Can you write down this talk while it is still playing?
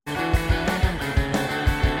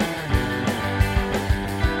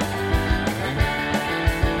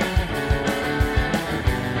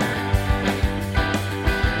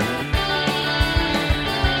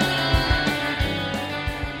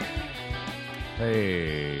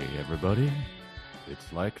Hey, everybody.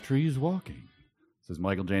 It's like trees walking. This is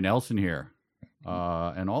Michael J. Nelson here.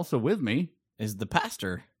 And also with me is the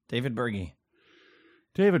pastor, David Berge.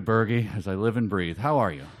 David Berge, as I live and breathe. How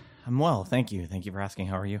are you? I'm well, thank you. Thank you for asking.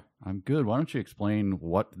 How are you? I'm good. Why don't you explain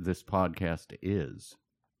what this podcast is?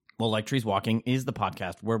 Well, Like Trees Walking is the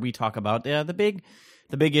podcast where we talk about the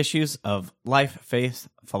big issues of life, faith,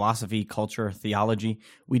 philosophy, culture, theology.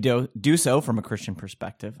 We do so from a Christian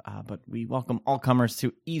perspective, but we welcome all comers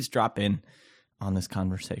to eavesdrop in on this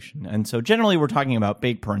conversation. And so generally we're talking about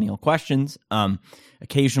big perennial questions.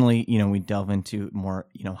 Occasionally, we delve into more,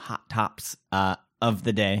 hot tops of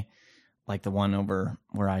the day, like the one over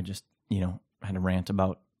where I just, had a rant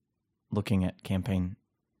about looking at campaign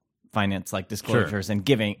finance, like disclosures and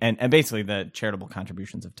giving, and basically the charitable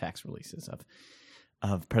contributions of tax releases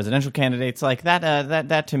of presidential candidates. Like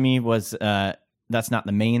that to me was, that's not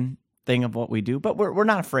the main thing of what we do, but we're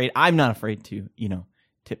not afraid. I'm not afraid to,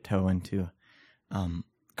 tiptoe into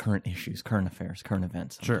current issues, current affairs, current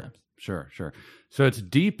events. Sometimes. Sure. So it's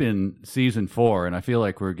deep in season 4, and I feel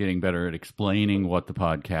like we're getting better at explaining what the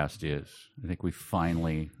podcast is. I think we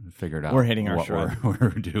finally figured out we're hitting our what stride. we're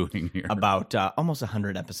doing here. About almost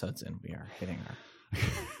 100 episodes in, we are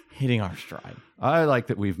hitting our stride. I like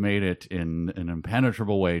that we've made it in an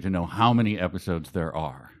impenetrable way to know how many episodes there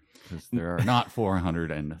are. Because there are not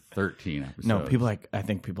 413 episodes. No, I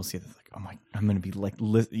think people see this like, oh my, I'm going to be like,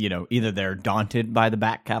 either they're daunted by the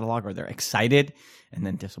back catalog or they're excited and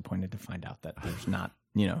then disappointed to find out that there's not,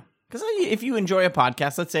 because if you enjoy a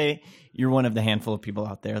podcast, let's say you're one of the handful of people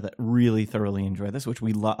out there that really thoroughly enjoy this, which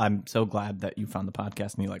we love. I'm so glad that you found the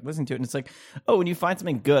podcast and you listen to it. And it's like, oh, when you find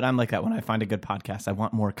something good, I'm like that. When I find a good podcast, I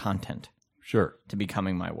want more content. Sure. To be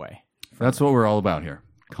coming my way. That's what we're all about here.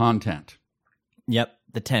 Content. Yep.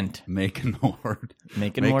 The tent. Making more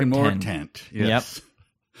tent. Yes.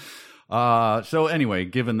 Yep. So anyway,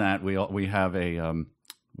 given that we have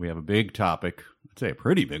a big topic, I'd say a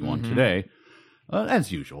pretty big one today,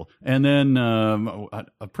 as usual, and then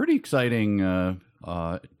a pretty exciting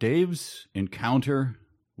Dave's encounter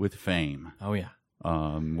with fame. Oh yeah.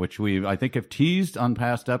 Which I think have teased on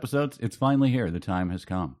past episodes. It's finally here. The time has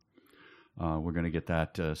come. We're going to get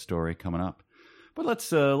that story coming up, but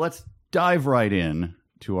let's dive right in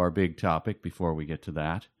to our big topic before we get to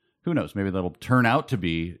that. Who knows? Maybe that'll turn out to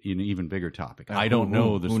be an even bigger topic. I don't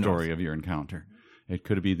know the story of your encounter. It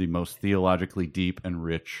could be the most theologically deep and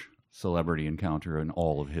rich celebrity encounter in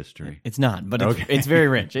all of history. It's not, but it's very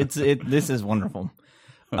rich. This is wonderful.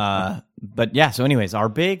 But yeah, so anyways, our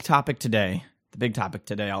big topic today,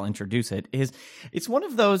 I'll introduce it, it's one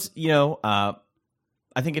of those,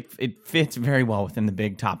 I think it fits very well within the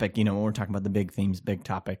big topic, when we're talking about the big themes, big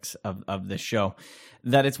topics of this show,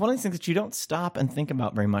 that it's one of these things that you don't stop and think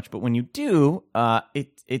about very much, but when you do,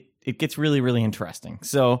 it gets really, really interesting.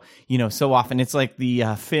 So, so often it's like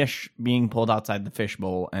the fish being pulled outside the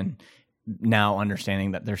fishbowl and now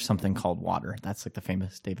understanding that there's something called water. That's like the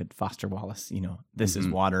famous David Foster Wallace, this is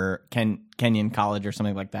water, Kenyon College or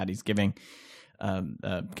something like that. He's giving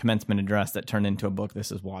a commencement address that turned into a book.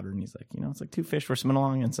 This is water. And he's like, it's like two fish were swimming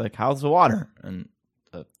along. And it's like, how's the water? And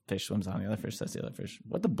the fish swims on. The other fish says to the other fish,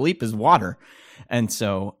 what the bleep is water? And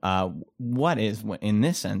so what is, in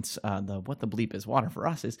this sense, what the bleep is water for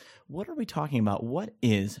us is, what are we talking about? What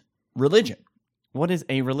is religion? What is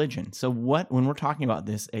a religion? So when we're talking about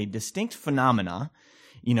this, a distinct phenomena,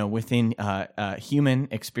 within human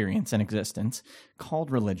experience and existence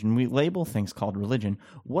called religion. We label things called religion.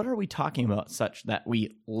 What are we talking about such that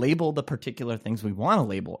we label the particular things we want to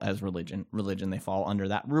label as religion? Religion, they fall under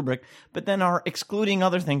that rubric, but then are excluding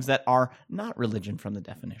other things that are not religion from the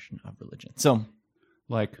definition of religion. So,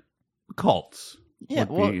 like cults. Yeah,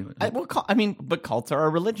 but cults are a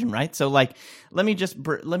religion, right? So, let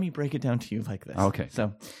me break it down to you like this. Okay.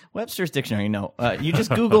 So, Webster's Dictionary. You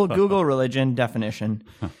just Google religion definition,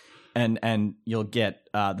 and you'll get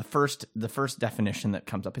the first definition that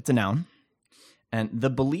comes up. It's a noun, and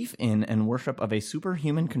the belief in and worship of a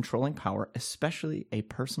superhuman controlling power, especially a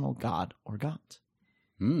personal god or gods.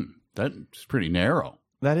 That's pretty narrow.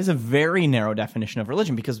 That is a very narrow definition of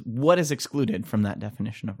religion, because what is excluded from that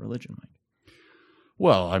definition of religion, Mike?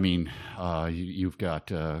 Well, I mean, you've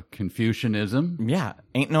got Confucianism. Yeah,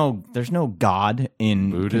 there's no God in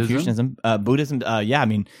Buddhism? Confucianism.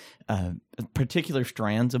 Buddhism, particular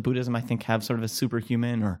strands of Buddhism, I think, have sort of a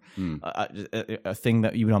superhuman or a thing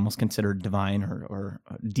that you would almost consider divine or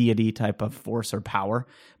deity type of force or power,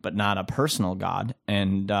 but not a personal God.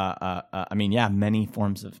 And many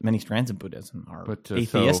strands of Buddhism are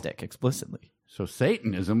atheistic explicitly. So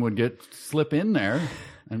Satanism would slip in there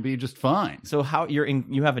and be just fine. So how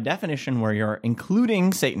you have a definition where you're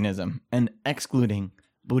including Satanism and excluding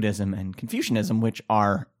Buddhism and Confucianism, which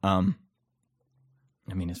are,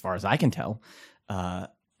 as far as I can tell,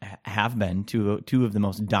 have been two of the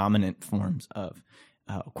most dominant forms of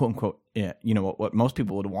quote unquote, what most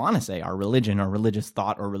people would want to say are religion or religious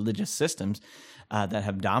thought or religious systems that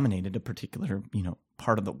have dominated a particular,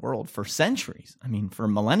 part of the world for centuries. For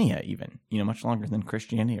millennia even, much longer than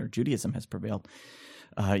Christianity or Judaism has prevailed.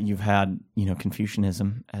 You've had,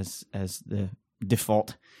 Confucianism as the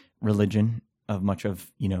default religion of much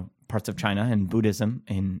of, parts of China, and Buddhism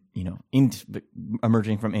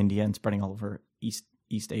emerging from India and spreading all over East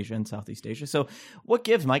Asia and Southeast Asia. So what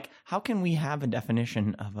gives, Mike? How can we have a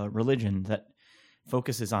definition of a religion that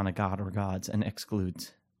focuses on a god or gods and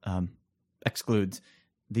excludes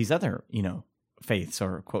these other, faiths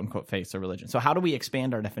or quote unquote faiths or religions? So how do we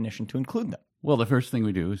expand our definition to include them? Well, the first thing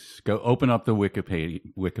we do is go open up the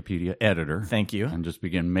Wikipedia editor. Thank you. And just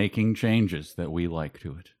begin making changes that we like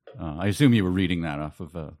to it. I assume you were reading that off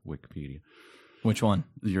of Wikipedia. Which one?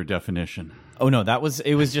 Your definition. Oh no, it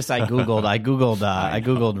was just I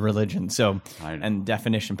googled religion, and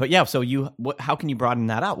definition. But yeah, so how can you broaden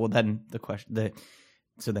that out? Well, then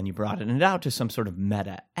then you broaden it out to some sort of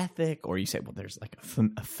meta ethic, or you say, well, there's like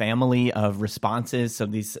a family of responses. So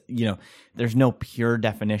these, there's no pure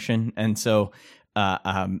definition, and so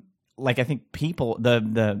I think people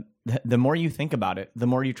the more you think about it, the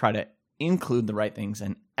more you try to include the right things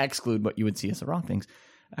and exclude what you would see as the wrong things.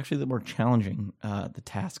 Actually, the more challenging the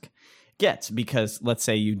task gets, because let's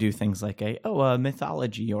say you do things like a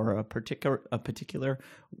mythology or a particular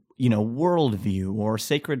worldview or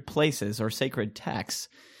sacred places or sacred texts.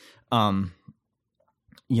 The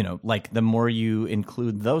more you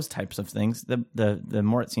include those types of things, the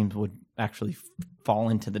more it seems would actually fall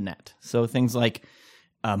into the net. So things like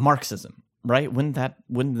Marxism, right? Wouldn't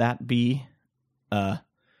that be a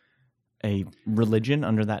religion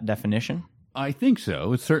under that definition? I think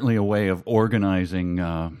so. It's certainly a way of organizing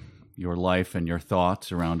your life and your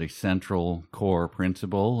thoughts around a central core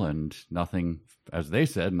principle, and nothing, as they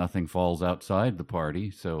said, nothing falls outside the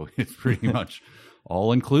party. So it's pretty much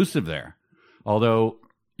all-inclusive there. Although,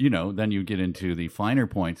 then you get into the finer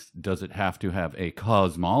points. Does it have to have a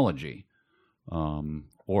cosmology?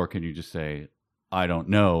 Or can you just say, I don't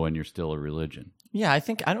know, and you're still a religion? Yeah, I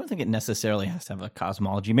don't think it necessarily has to have a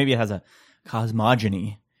cosmology. Maybe it has a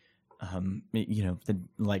cosmogony.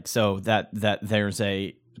 So that there's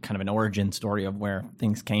a kind of an origin story of where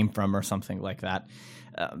things came from or something like that.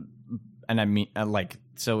 But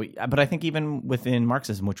I think even within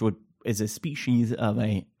Marxism, which is a species of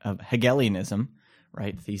Hegelianism,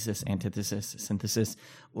 right? Thesis, antithesis, synthesis,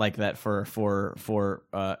 like that for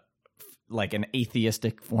like an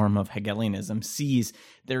atheistic form of Hegelianism, sees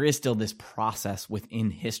there is still this process within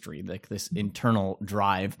history, like this internal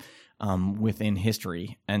drive within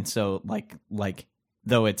history. And so like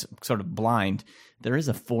though it's sort of blind, there is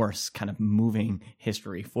a force kind of moving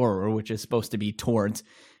history forward, which is supposed to be towards,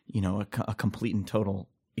 a complete and total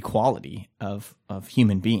equality of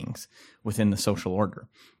human beings within the social order.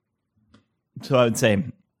 So I would say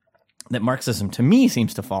that Marxism, to me,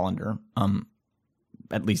 seems to fall under,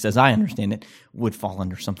 at least as I understand it, would fall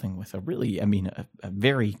under something with a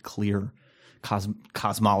very clear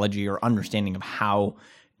cosmology or understanding of how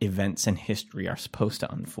events in history are supposed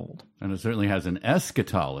to unfold. And it certainly has an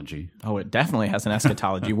eschatology. Oh, it definitely has an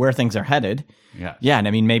eschatology, where things are headed. Yeah. Yeah,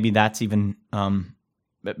 and maybe that's even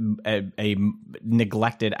a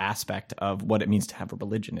neglected aspect of what it means to have a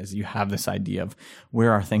religion, is you have this idea of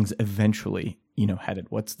where are things eventually, headed?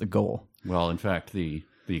 What's the goal? Well, in fact, the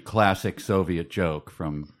classic Soviet joke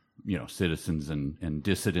from, citizens and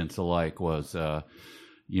dissidents alike was,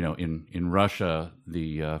 in Russia,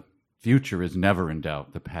 the future is never in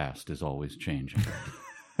doubt. The past is always changing.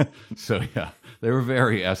 So, yeah, they were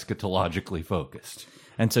very eschatologically focused.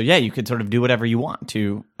 And so, yeah, you could sort of do whatever you want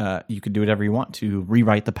to.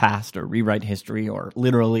 Rewrite the past or rewrite history or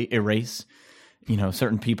literally erase,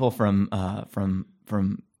 certain people from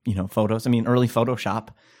photos. Early Photoshop.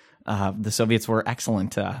 The Soviets were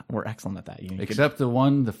excellent. Were excellent at that. Except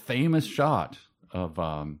the famous shot of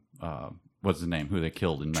what's his name? Who they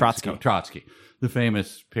killed in Mexico? Trotsky. The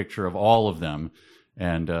famous picture of all of them,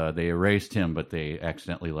 and they erased him, but they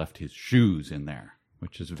accidentally left his shoes in there,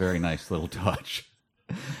 which is a very nice little touch.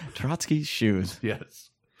 Trotsky's shoes. Yes.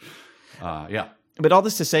 Yeah. But all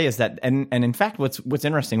this to say is that, and in fact, what's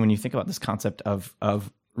interesting when you think about this concept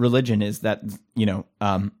of religion is that,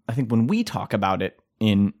 I think when we talk about it,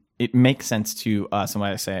 it makes sense to us. And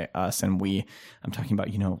when I say us and we, I'm talking about,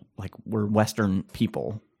 like we're Western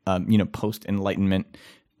people, post Enlightenment,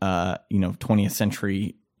 20th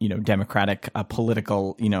century, democratic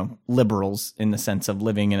political, liberals in the sense of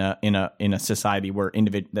living in a society where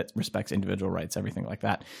that respects individual rights, everything like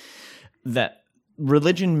that. That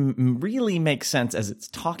religion really makes sense as it's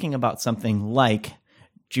talking about something like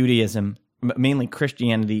Judaism, mainly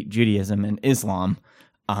Christianity, Judaism, and Islam.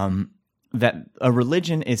 That a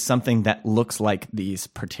religion is something that looks like these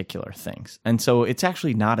particular things, and so it's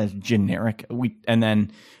actually not as generic. And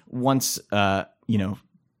then once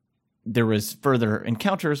there was further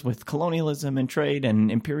encounters with colonialism and trade and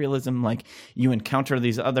imperialism, like you encounter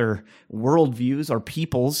these other worldviews or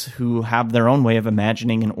peoples who have their own way of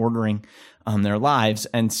imagining and ordering their lives.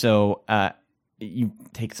 And so you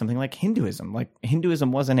take something like Hinduism. Like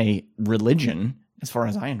Hinduism wasn't a religion, as far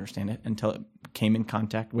as I understand it, until it came in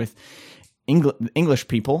contact with English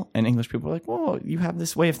people, and English people were like, whoa, you have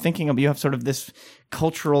this way of thinking, you have sort of this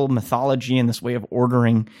cultural mythology and this way of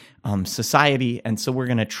ordering society, and so we're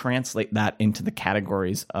going to translate that into the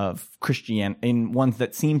categories of Christianity, in ones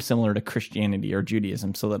that seem similar to Christianity or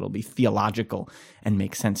Judaism, so that it'll be theological and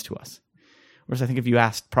make sense to us. Whereas I think if you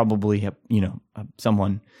asked probably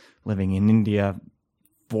someone living in India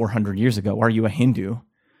 400 years ago, are you a Hindu?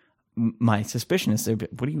 My suspicion is,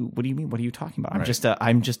 what do you mean? What are you talking about? Right.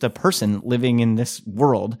 I'm just a person living in this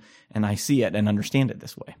world, and I see it and understand it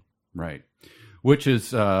this way. Right. Which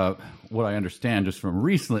is what I understand just from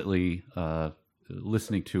recently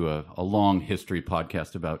listening to a long history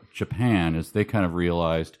podcast about Japan, is they kind of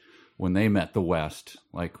realized when they met the West,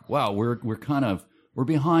 like, wow, we're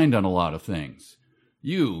behind on a lot of things.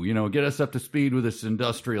 Get us up to speed with this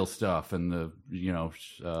industrial stuff and the,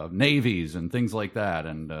 navies and things like that,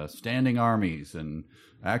 and standing armies and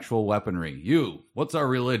actual weaponry. What's our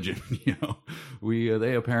religion?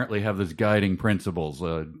 They apparently have this guiding principles.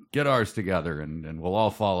 Get ours together, and we'll all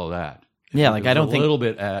follow that. Yeah, like I don't think it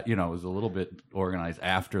was a little bit organized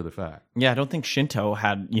after the fact. Yeah, I don't think Shinto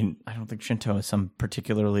I don't think Shinto is some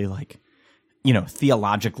particularly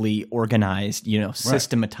theologically organized,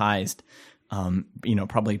 systematized.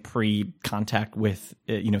 Probably pre-contact with,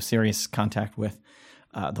 serious contact with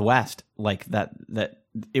the West, like that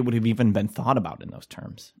it would have even been thought about in those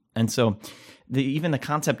terms. And so even the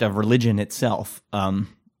concept of religion itself,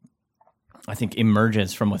 I think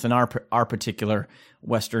emerges from within our particular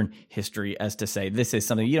Western history as to say this is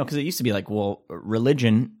something, because it used to be like, well,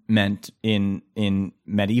 religion meant in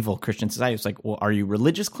medieval Christian society, it's like, well, are you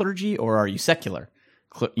religious clergy or are you secular?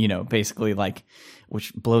 Basically, like,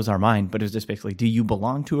 which blows our mind, but it's just basically, do you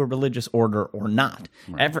belong to a religious order or not?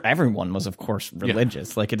 Right. Everyone was, of course, religious.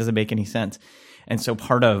 Yeah. Like, it doesn't make any sense. And so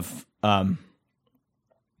part of our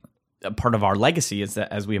legacy is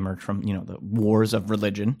that as we emerge from, the wars of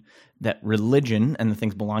religion, that religion and the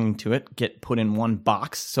things belonging to it get put in one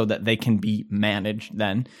box so that they can be managed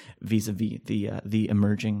then vis-a-vis the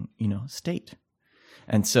emerging, state.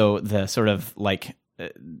 And so the sort of like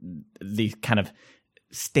the kind of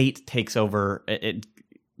state takes over it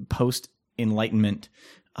post Enlightenment,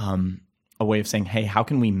 a way of saying, hey, how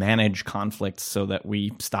can we manage conflicts so that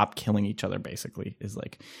we stop killing each other? Basically, is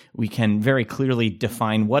like we can very clearly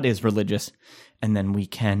define what is religious, and then we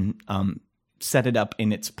can set it up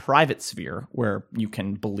in its private sphere where you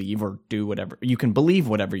can believe or do whatever you can believe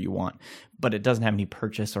whatever you want, but it doesn't have any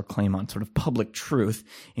purchase or claim on sort of public truth.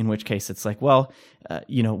 In which case, it's like, well,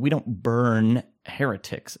 we don't burn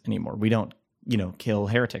heretics anymore. We don't kill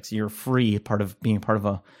heretics. You're free. Part of being part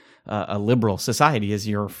of a liberal society is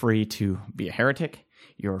you're free to be a heretic.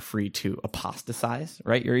 You're free to apostatize,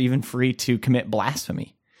 right? You're even free to commit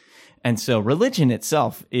blasphemy. And so religion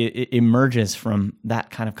itself, it emerges from that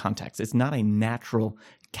kind of context. It's not a natural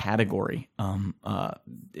category,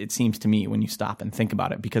 it seems to me, when you stop and think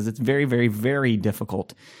about it, because it's very, very, very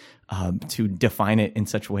difficult to define it in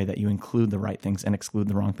such a way that you include the right things and exclude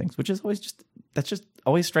the wrong things, which is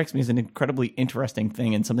always strikes me as an incredibly interesting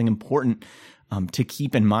thing and something important to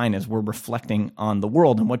keep in mind as we're reflecting on the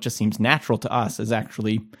world, and what just seems natural to us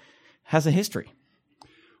has a history.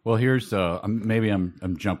 Well, here's maybe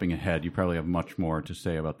I'm jumping ahead. You probably have much more to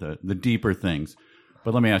say about the deeper things,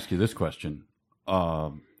 but let me ask you this question: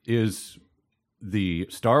 is the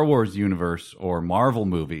Star Wars universe or Marvel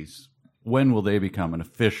movies, when will they become an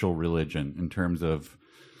official religion in terms of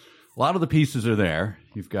a lot of the pieces are there?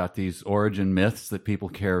 You've got these origin myths that people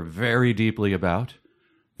care very deeply about.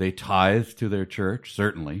 They tithe to their church,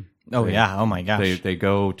 certainly. Oh, yeah. Oh, my gosh. They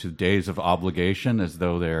go to days of obligation as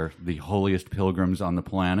though they're the holiest pilgrims on the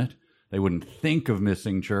planet. They wouldn't think of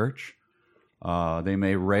missing church. They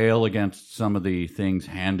may rail against some of the things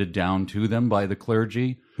handed down to them by the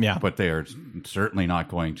clergy, yeah, but they are certainly not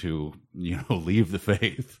going to, leave the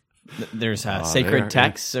faith. There's there sacred is-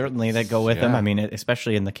 texts certainly that go with them. yeah. I mean,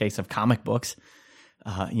 especially in the case of comic books,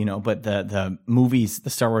 but the movies, the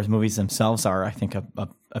Star Wars movies themselves are, I think, a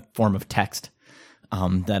form of text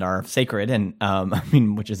that are sacred. And I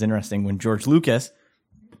mean, which is interesting when George Lucas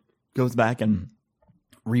goes back and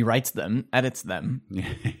rewrites them, edits them,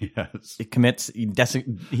 Yes.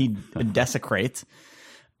 he desecrates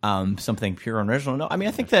something pure and original. No, I mean,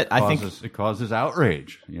 I think It causes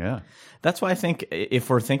outrage. Yeah. that's why I think if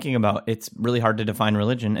we're thinking about, it's really hard to define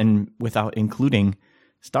religion and without including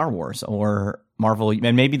Star Wars or Marvel,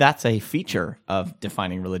 and maybe that's a feature of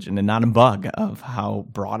defining religion and not a bug of how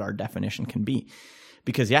broad our definition can be.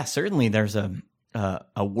 Because certainly there's a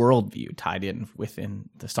worldview tied in within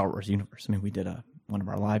the Star Wars universe. I mean, we did one of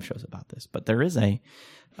our live shows about this, but there is the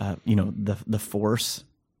Force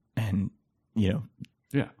and Yeah.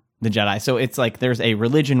 the Jedi. So it's like there's a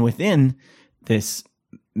religion within this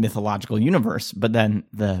mythological universe, but then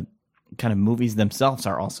the kind of movies themselves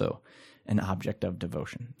are also an object of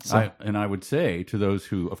devotion. So I would say to those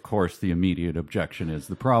who, of course, the immediate objection is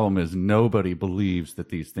the problem is nobody believes that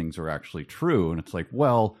these things are actually true. And it's like,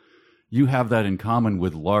 well, you have that in common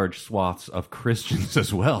with large swaths of Christians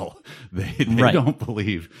as well. They Right. don't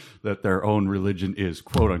believe that their own religion is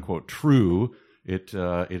quote unquote true. It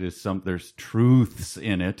is there's truths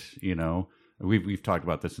in it. We've talked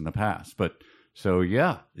about this in the past, but so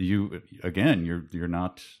you're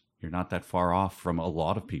not that far off from a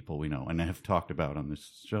lot of people we know and have talked about on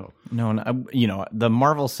this show. no, and the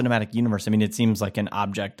Marvel Cinematic Universe, I mean, it seems like an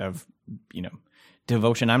object of,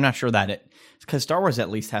 devotion. I'm not sure that because Star Wars at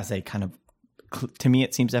least has a kind of, to me,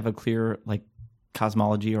 it seems to have a clear like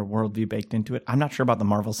cosmology or worldview baked into it. I'm not sure about the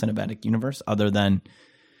Marvel Cinematic Universe other than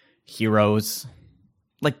heroes.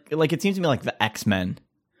 Like it seems to me like the X-Men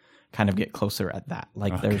kind of get closer at that.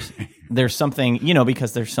 Like Okay. there's something,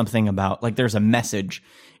 because there's something about like there's a message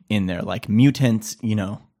in there, like mutants,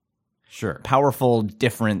 Sure. powerful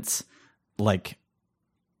difference, like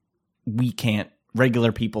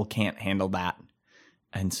regular people can't handle that.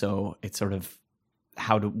 And so it's sort of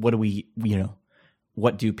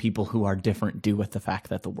what do people who are different do with the fact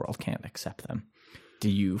that the world can't accept them? Do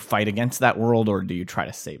you fight against that world or do you try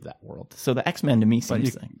to save that world? So the X-Men to me But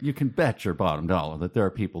seems you can bet your bottom dollar that there are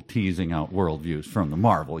people teasing out worldviews from the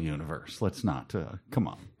Marvel universe. Let's not, come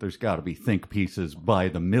on. There's got to be think pieces by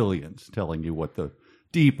the millions telling you what the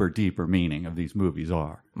deeper meaning of these movies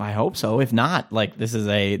are. I hope so. If not, like this is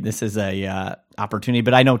a opportunity.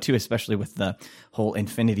 But I know too, especially with the whole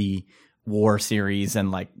Infinity War series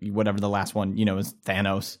and like whatever the last one, is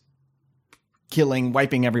Thanos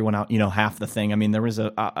wiping everyone out. Half the thing. I mean, there was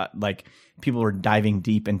like people were diving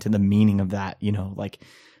deep into the meaning of that. Like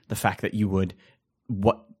the fact that you would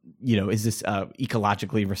is this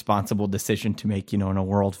ecologically responsible decision to make? In a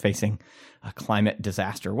world facing a climate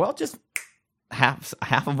disaster. Well, just half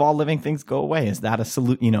of all living things go away. Is that a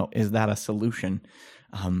solution?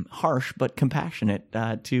 Harsh but compassionate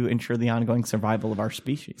to ensure the ongoing survival of our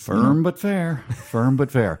species. Firm but fair. Firm but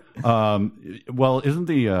fair. Well, isn't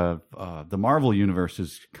the Marvel universe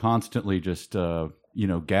is constantly just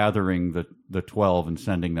gathering the 12 and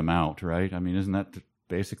sending them out, right? I mean, isn't that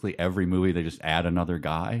basically every movie they just add another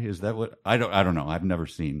guy? Is that what I don't know. I've never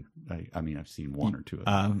seen. I've seen one or two of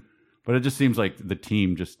them. But it just seems like the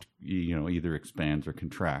team just either expands or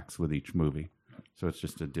contracts with each movie. So it's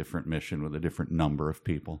just a different mission with a different number of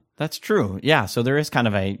people. That's true. Yeah. So there is kind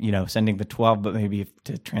of a, sending the 12, but maybe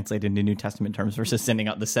to translate into New Testament terms versus sending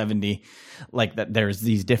out the 70, like that there's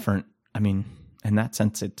these different, I mean, in that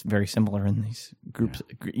sense, it's very similar in these groups.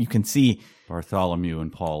 Yeah. You can see Bartholomew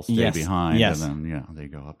and Paul stay behind yes. and then, they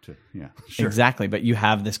go up to, sure. Exactly. But you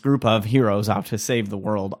have this group of heroes out to save the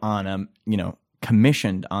world on,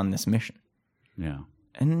 commissioned on this mission. Yeah.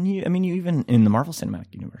 And you even in the Marvel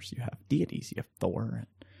Cinematic Universe, you have deities. You have Thor, and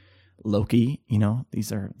Loki.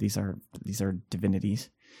 These are divinities.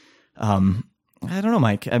 I don't know,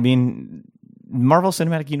 Mike. I mean, Marvel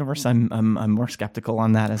Cinematic Universe. I'm more skeptical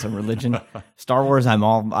on that as a religion. Star Wars.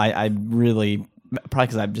 I really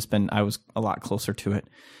probably because I was a lot closer to it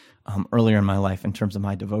earlier in my life in terms of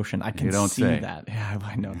my devotion. I can see that. Yeah,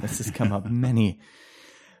 I know this has come up many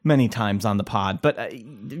times on the pod, but.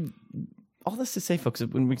 All this to say, folks,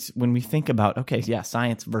 when we think about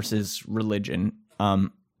science versus religion,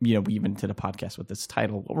 we even did a podcast with this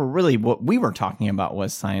title. What we were talking about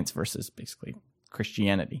was science versus basically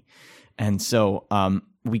Christianity, and so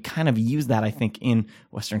we kind of use that. I think in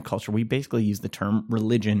Western culture, we basically use the term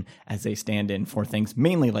religion as a stand-in for things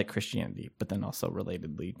mainly like Christianity, but then also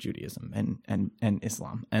relatedly Judaism and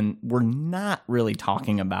Islam. And we're not really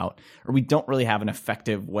talking about, or we don't really have an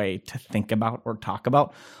effective way to think about or talk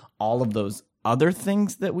about all of those other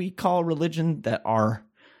things that we call religion that are,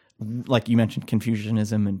 like you mentioned,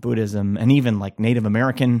 Confucianism and Buddhism, and even like Native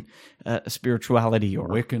American spirituality or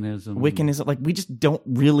Wiccanism. Like we just don't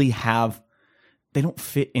really have, they don't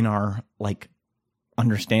fit in our like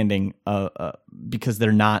understanding because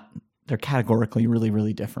they're categorically really,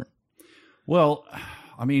 really different. Well,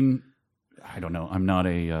 I mean, I don't know. I'm not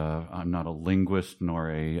a linguist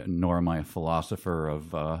nor am I a philosopher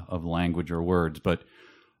of language or words, but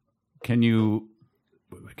can you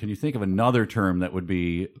think of another term that would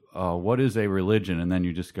be what is a religion? And then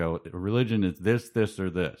you just go, a religion is this, this, or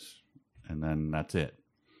this, and then that's it.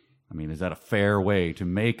 I mean, is that a fair way to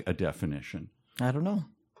make a definition? I don't know.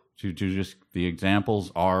 To just the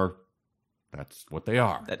examples are, that's what they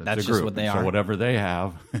are. That's just what they are. So whatever they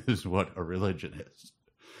have is what a religion is.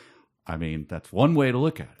 I mean, that's one way to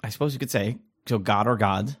look at it. I suppose you could say, so God or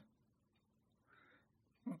gods,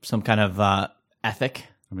 some kind of ethic.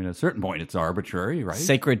 I mean, at a certain point, it's arbitrary, right?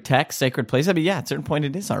 Sacred text, sacred place. I mean, yeah, at a certain point,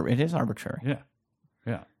 it is arbitrary.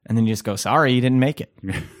 Yeah. And then you just go, sorry, you didn't make it.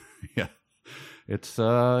 Yeah. It's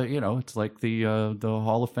it's like the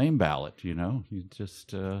Hall of Fame ballot. You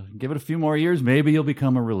just give it a few more years, maybe you'll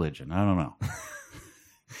become a religion. I don't know.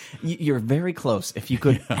 You're very close. If you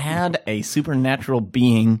could add a supernatural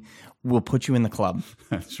being, we'll put you in the club.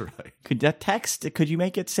 That's right. Could that text? Could you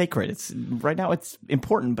make it sacred? It's right now. It's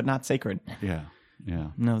important, but not sacred. Yeah.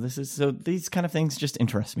 No, these kind of things just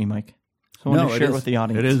interest me, Mike. So I want to share it with the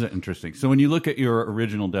audience. It is interesting. So when you look at your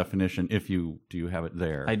original definition, do you have it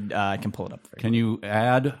there? I can pull it up. Can you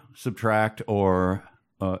add, subtract, or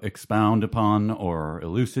expound upon, or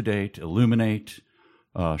elucidate, illuminate,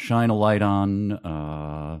 shine a light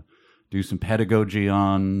on, do some pedagogy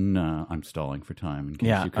on? I'm stalling for time in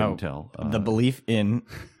case you couldn't tell. The belief in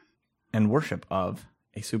and worship of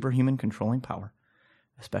a superhuman controlling power,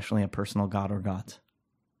 especially a personal god or gods.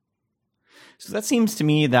 So that seems to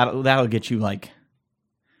me that'll get you like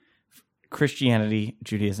Christianity,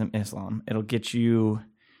 Judaism, Islam. It'll get you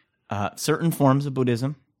certain forms of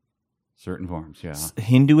Buddhism. Certain forms, yeah.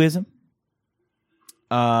 Hinduism.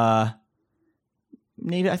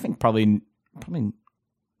 Native, I think probably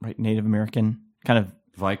right, Native American kind of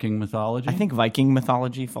Viking mythology. I think Viking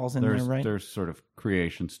mythology falls in there, right? There's sort of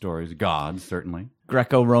creation stories, gods certainly.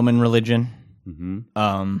 Greco-Roman religion.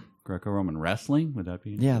 Mm-hmm. Greco-Roman wrestling, would that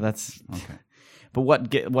be? Yeah, that's okay. But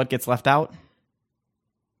what gets left out?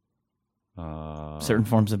 Certain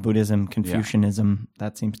forms of Buddhism, Confucianism,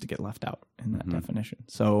 that seems to get left out in that definition.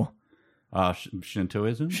 So,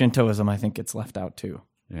 Shintoism. Shintoism, I think, gets left out too.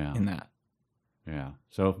 Yeah. In that. Yeah.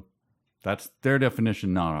 So that's their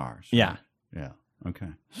definition, not ours. Right? Yeah. Yeah. Okay.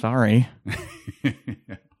 Sorry.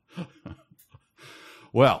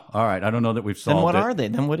 Well, all right. I don't know that we've solved Then what it. are they?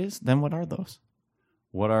 Then what are those?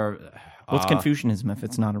 What's Confucianism if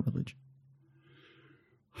it's not a religion?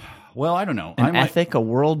 Well, I don't know. An ethic, a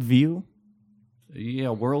worldview? Yeah,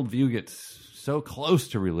 worldview gets so close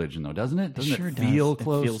to religion, though, doesn't it? Doesn't it feel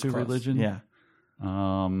close to religion? Yeah.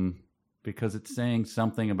 Because it's saying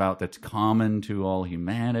something about that's common to all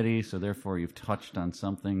humanity, so therefore you've touched on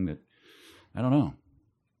something that, I don't know.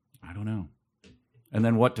 And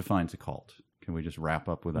then what defines a cult? Can we just wrap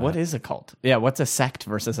up with that? What is a cult? Yeah, what's a sect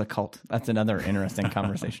versus a cult? That's another interesting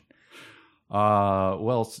conversation.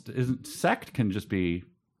 Sect can just be,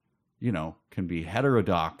 can be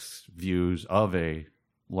heterodox views of a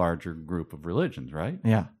larger group of religions, right?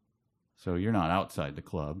 Yeah. So you're not outside the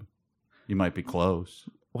club. You might be close.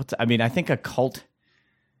 I think a cult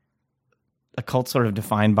sort of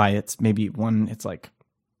defined by it's like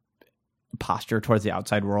posture towards the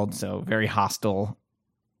outside world. So very hostile,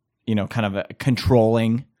 kind of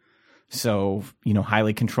controlling. So,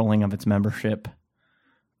 highly controlling of its membership.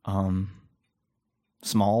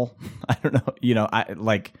 Small. I don't know.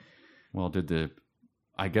 Well,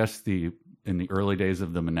 in the early days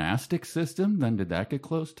of the monastic system, then did that get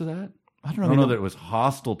close to that? I don't know that it was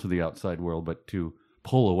hostile to the outside world, but to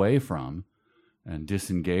pull away from and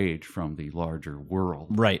disengage from the larger world.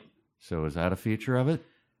 Right. So is that a feature of it?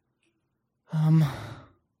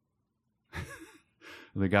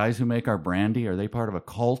 The guys who make our brandy, are they part of a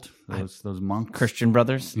cult? Those monks? Christian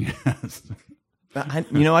Brothers? Yes. I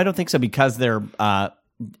don't think so because though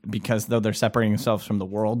they're separating themselves from the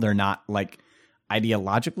world, they're not like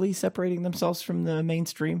ideologically separating themselves from the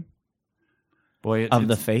mainstream of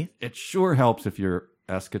the faith. It sure helps if your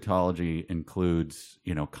eschatology includes,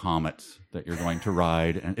 comets that you're going to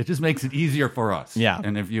ride, and it just makes it easier for us. Yeah.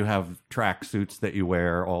 And if you have track suits that you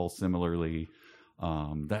wear all similarly,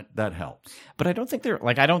 that helps. But I don't think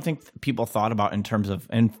I don't think people thought about in terms of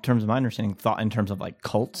my understanding, thought in terms of like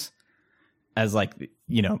cults as like,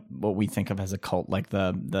 what we think of as a cult, like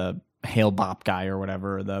the Hale Bop guy or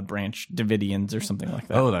whatever, the Branch Davidians or something like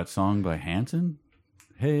that. Oh, that song by Hanson?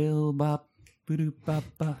 Hail Bop. Hail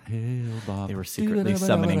Bop. They were secretly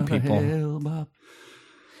summoning people. Hail Bop.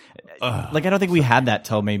 Like, I don't think we had that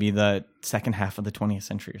till maybe the second half of the 20th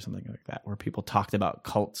century or something like that, where people talked about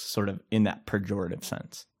cults sort of in that pejorative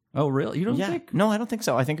sense. Oh, really? You don't think? No, I don't think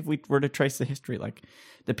so. I think if we were to trace the history, like,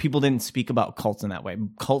 the people didn't speak about cults in that way.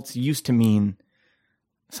 Cults used to mean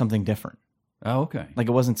something different. Oh, okay. Like,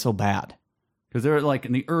 it wasn't so bad. Because there, like,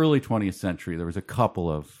 in the early 20th century, there was a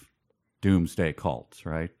couple of doomsday cults,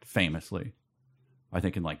 right? Famously. I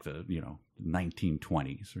think in, like, the,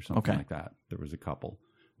 1920s or something like that. There was a couple.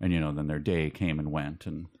 And, then their day came and went.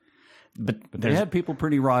 But they had people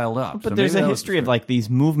pretty riled up. But so there's maybe a that was history of, like, these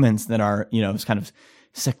movements that are, it's kind of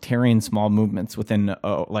sectarian small movements within,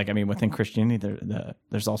 within Christianity.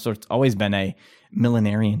 There's also always been a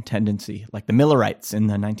millenarian tendency, like the Millerites in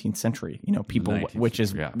the 19th century. People, which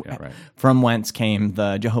is right. from whence came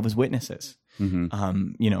the Jehovah's Witnesses.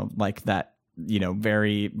 Mm-hmm. Like that.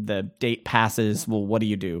 The date passes. Well, what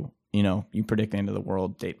do? You predict the end of the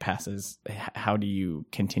world. Date passes. How do you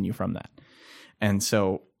continue from that? And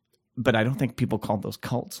so, but I don't think people called those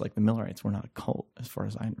cults. Like the Millerites were not a cult, as far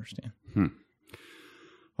as I understand.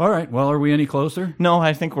 All right. Well, are we any closer? No,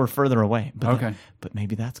 I think we're further away. But okay. But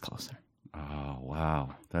maybe that's closer. Oh,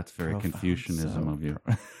 wow. That's very Profound. Confucianism of you.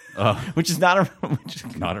 Which is not a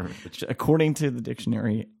religion. According to the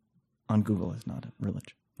dictionary on Google, is not a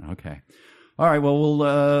religion. Okay. All right.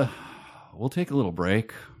 Well, we'll take a little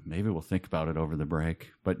break. Maybe we'll think about it over the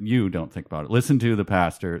break. But you don't think about it. Listen to the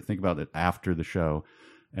pastor. Think about it after the show.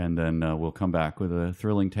 And then we'll come back with a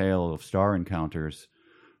thrilling tale of star encounters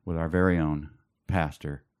with our very own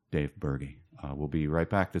pastor, Dave Berge. We'll be right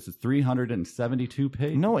back. This is 372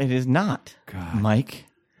 pages. No, it is not, God. Mike.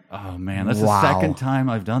 Oh, man. That's the second time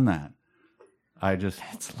I've done that. I just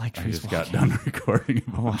got done recording.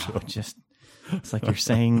 It's like you're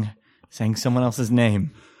saying someone else's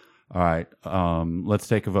name. All right. Let's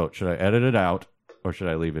take a vote. Should I edit it out or should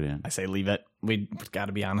I leave it in? I say leave it. We've got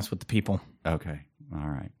to be honest with the people. Okay. All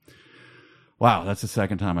right. Wow, that's the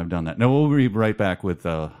second time I've done that. No, we'll be right back with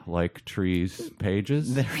Like Trees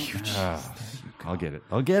pages. There you go. I'll get it.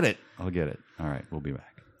 I'll get it. All right, we'll be back.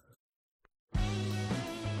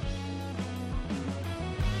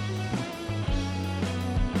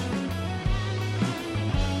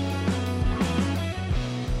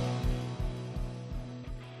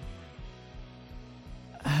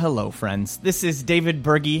 Hello, friends. This is David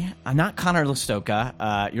Berge. I'm not Connor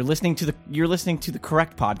Listoka. You're listening to the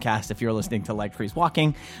correct podcast. If you're listening to Like Trees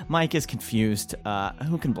Walking, Mike is confused.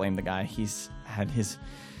 Who can blame the guy? He's had his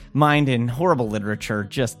mind in horrible literature.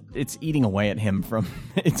 Just it's eating away at him from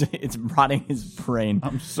it's rotting his brain.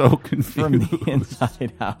 I'm so confused from the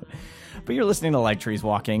inside out. But you're listening to Like Trees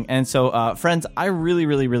Walking. And so, friends, I really,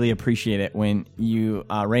 really, really appreciate it when you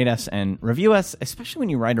rate us and review us, especially when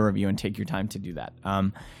you write a review and take your time to do that.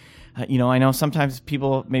 I know sometimes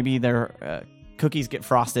people, maybe their cookies get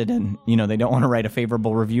frosted and, they don't want to write a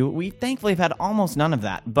favorable review. We thankfully have had almost none of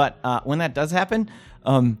that. But when that does happen,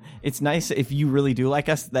 it's nice if you really do like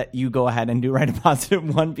us that you go ahead and do write a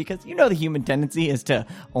positive one, because the human tendency is to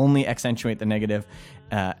only accentuate the negative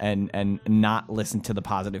and not listen to the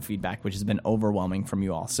positive feedback, which has been overwhelming from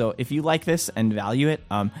you all. So if you like this and value it,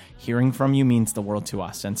 hearing from you means the world to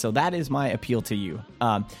us. And so that is my appeal to you.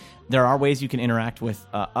 There are ways you can interact with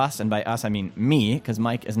us, and by us I mean me, because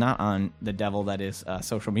Mike is not on the devil that is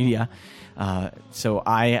social media. So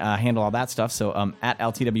I handle all that stuff. So at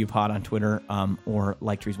LTW Pod on Twitter or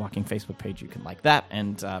Like Trees Walking Facebook page, you can like that.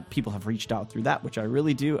 And people have reached out through that, which I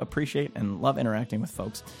really do appreciate and love interacting with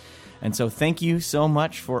folks. And so thank you so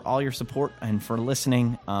much for all your support and for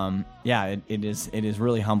listening. It is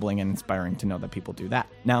really humbling and inspiring to know that people do that.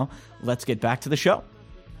 Now, let's get back to the show.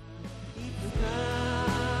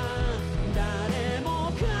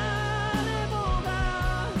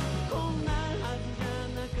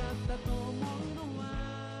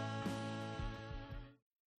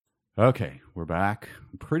 Okay, we're back.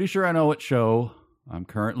 I'm pretty sure I know what show I'm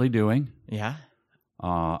currently doing. Yeah?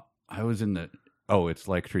 I was in the... Oh, it's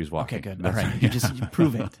Like Trees Walking. Okay, good. All right. You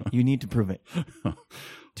prove it. You need to prove it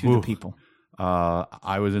to the people.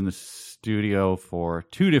 I was in the studio for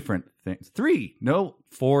 2 different things.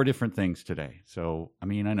 4 different things today. So, I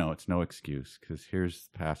know it's no excuse, because here's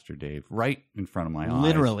Pastor Dave right in front of my eyes.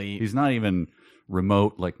 Literally. He's not even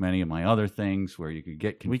remote like many of my other things where you could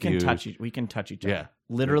get confused. We can touch each other. Yeah.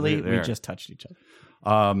 Literally, we just touched each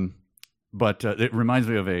other. But it reminds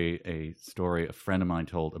me of a story a friend of mine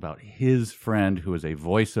told about his friend who is a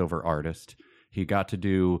voiceover artist. He got to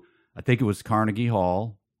do, I think it was Carnegie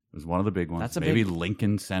Hall, It was one of the big ones. That's a maybe big-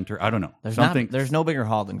 Lincoln Center. I don't know. There's no bigger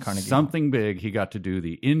hall than Carnegie Hall. Something big. He got to do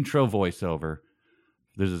the intro voiceover.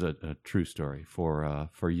 This is a true story for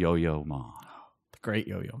Yo-Yo Ma. The great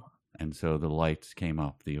Yo-Yo Ma. And so the lights came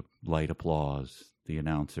up, the light applause. The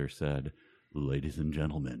announcer said, "Ladies and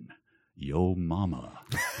gentlemen, Yo Mama."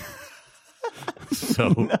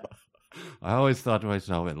 So I always thought to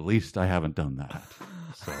myself, at least I haven't done that.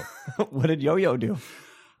 So What did Yo-Yo do?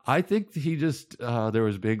 I think he just, there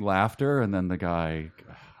was big laughter, and then the guy,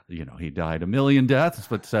 he died a million deaths,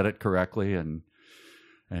 but said it correctly, and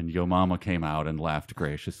Yo Mama came out and laughed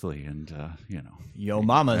graciously, and, Yo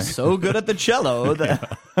Mama's so good at the cello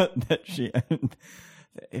that, that she...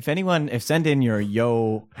 If send in your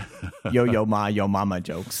yo mama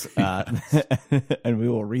jokes, and we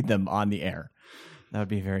will read them on the air. That would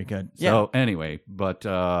be very good. So anyway, but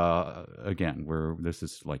again, this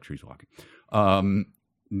is like trees walking.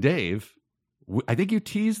 Dave, I think you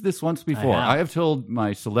teased this once before. I have told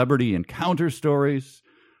my celebrity encounter stories.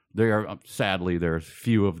 Sadly, there's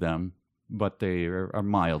few of them, but they are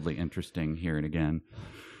mildly interesting here and again.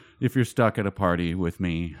 If you're stuck at a party with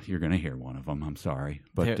me, you're going to hear one of them. I'm sorry.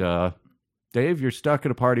 But Dave, you're stuck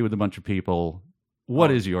at a party with a bunch of people.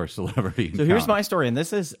 What is your celebrity encounter? So here's my story, and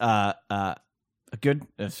this is a good...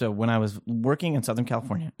 So when I was working in Southern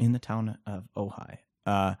California, in the town of Ojai,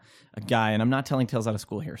 a guy, and I'm not telling tales out of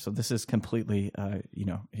school here, so this is completely,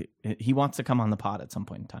 he wants to come on the pod at some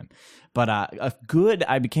point in time. But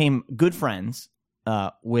I became good friends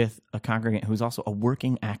with a congregant who's also a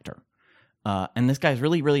working actor. And this guy's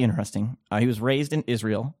really, really interesting. He was raised in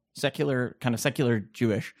Israel, secular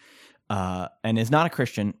Jewish, and is not a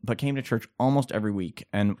Christian, but came to church almost every week,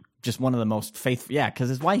 and just one of the most faithful. Yeah, because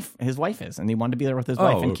his wife is, and he wanted to be there with his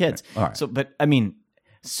wife and kids. All right. So, but I mean,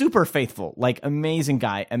 super faithful, like amazing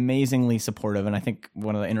guy, amazingly supportive. And I think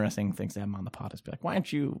one of the interesting things to have him on the pod is be like, why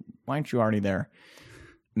aren't you already there,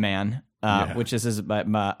 man? Which is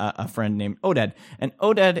a friend named Oded. And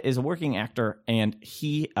Oded is a working actor, and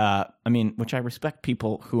he, which I respect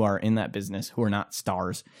people who are in that business, who are not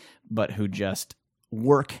stars, but who just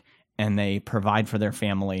work and they provide for their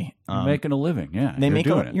family. You're making a living, yeah.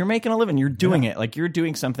 You're making a living. You're doing it. Like, you're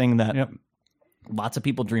doing something that lots of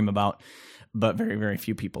people dream about, but very, very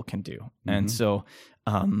few people can do. Mm-hmm. And so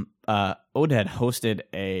Oded hosted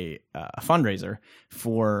a fundraiser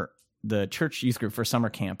for the church youth group for summer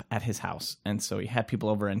camp at his house. And so he had people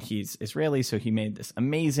over, and he's Israeli, so he made this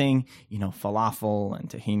amazing, falafel and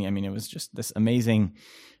tahini. I mean, it was just this amazing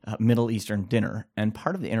Middle Eastern dinner, and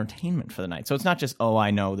part of the entertainment for the night. So it's not just, I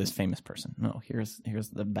know this famous person. No, here's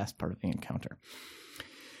the best part of the encounter.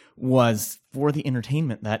 Was for the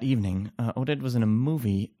entertainment that evening, Oded was in a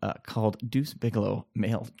movie called Deuce Bigalow,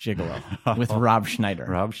 Male Gigolo, with Rob Schneider.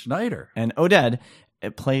 Rob Schneider. And Oded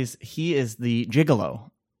he is the gigolo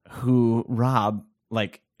who Rob,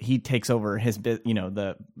 he takes over his bit,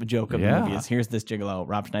 the joke of the movie is, here's this gigolo,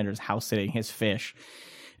 Rob Schneider's house sitting his fish,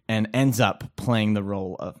 and ends up playing the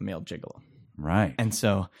role of male gigolo. Right. And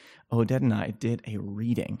so Oded and I did a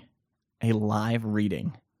live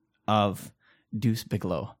reading of Deuce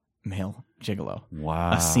Bigalow, Male Gigolo.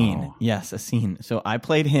 Wow. A scene. Yes, a scene. So I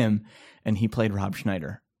played him, and he played Rob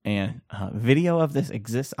Schneider. And video of this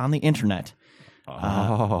exists on the internet.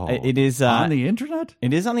 It is on the internet.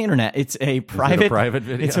 It is on the internet. It's a private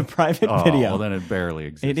video. It's a private video. Well, then it barely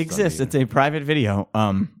exists. It exists. It's a private video.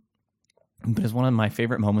 But it's one of my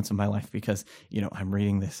favorite moments of my life because I'm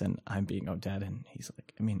reading this and I'm being Oded, and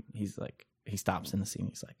he stops in the scene.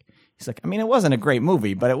 He's like, it wasn't a great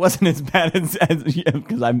movie, but it wasn't as bad as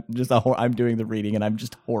because I'm just I'm doing the reading and I'm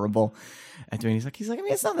just horrible at doing. He's like,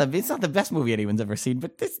 it's not the best movie anyone's ever seen,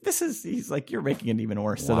 but this is. He's like, you're making it even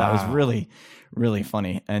worse. So that was really, really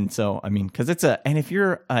funny. And so because and if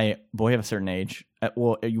you're a boy of a certain age,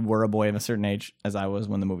 you were a boy of a certain age as I was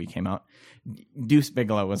when the movie came out. Deuce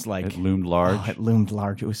Bigalow was like, it loomed large. It loomed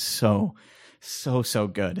large. It was so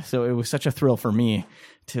good. So it was such a thrill for me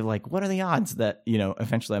to what are the odds that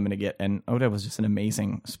eventually I'm going to get. And Oded was just an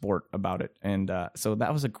amazing sport about it. And so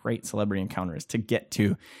that was a great celebrity encounter, is to get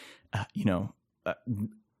to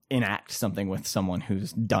enact something with someone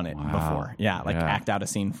who's done it before. Act out a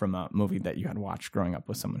scene from a movie that you had watched growing up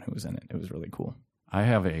with someone who was in it. It was really cool. I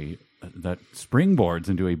have that springboards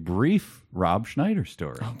into a brief Rob Schneider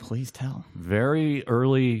story. Oh, please tell. Very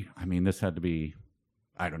early. I mean, this had to be,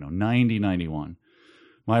 90, 91.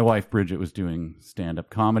 My wife, Bridget, was doing stand-up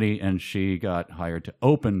comedy, and she got hired to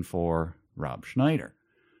open for Rob Schneider.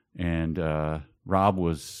 And Rob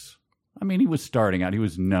was, he was starting out. He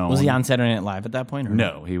was known. Was he on Saturday Night Live at that point? Or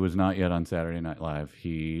no, he was not yet on Saturday Night Live.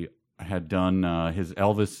 He had done his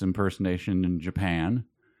Elvis impersonation in Japan.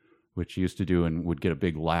 which he used to do and would get a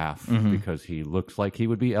big laugh because he looks like he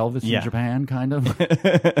would be Elvis Yeah. in Japan, kind of.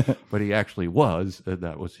 But he actually was.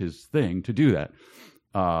 That was his thing to do that.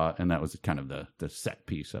 And that was kind of the set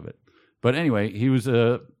piece of it. But anyway, he was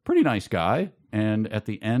a pretty nice guy. And at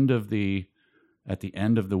the end of the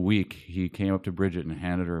week, he came up to Bridget and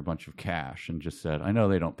handed her a bunch of cash and just said, "I know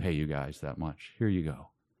they don't pay you guys that much. Here you go."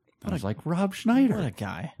 I was like, Rob Schneider. What a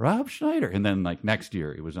guy. Rob Schneider. And then like next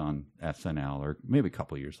year he was on SNL, or maybe a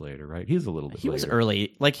couple years later, right? He's a little bit He was later.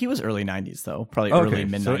 early 90s though, probably early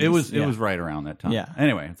mid 90s. So it was right around that time. Yeah.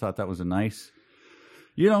 Anyway, I thought that was a nice,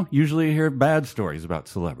 usually you hear bad stories about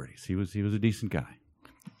celebrities. He was a decent guy.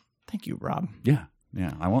 Thank you, Rob. Yeah.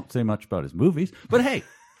 Yeah. I won't say much about his movies, but hey,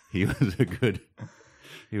 he was a good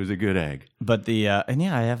egg. But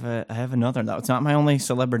I have another. No, it's not my only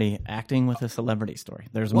celebrity acting with a celebrity story.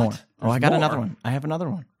 There's What? more. There's I got more? another one. I have another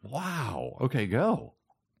one. Wow. Okay, go.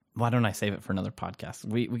 Why don't I save it for another podcast?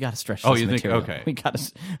 We got to stretch. Oh, this you think- material. okay. We got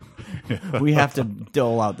to. We have to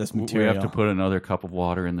dole out this We material. have to put another cup of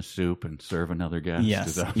water in the soup and serve another guest. Is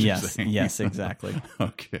Yes. that what you're Yes. saying? Yes. Exactly.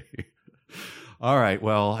 Okay. All right.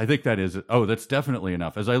 Well, I think that is. Oh, that's definitely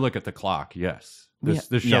enough. As I look at the clock, yes, this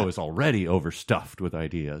show is already overstuffed with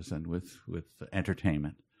ideas and with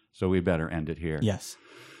entertainment. So we better end it here. Yes.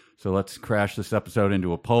 So let's crash this episode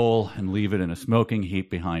into a poll and leave it in a smoking heap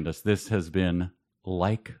behind us. This has been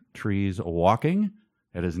Like Trees Walking.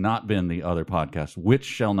 It has not been the other podcast, which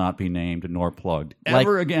shall not be named nor plugged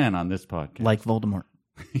ever again on this podcast. Like Voldemort.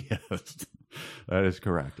 Yes, that is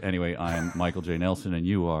correct. Anyway, I'm Michael J. Nelson, and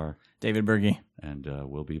you are, David Berge. and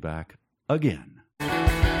we'll be back again.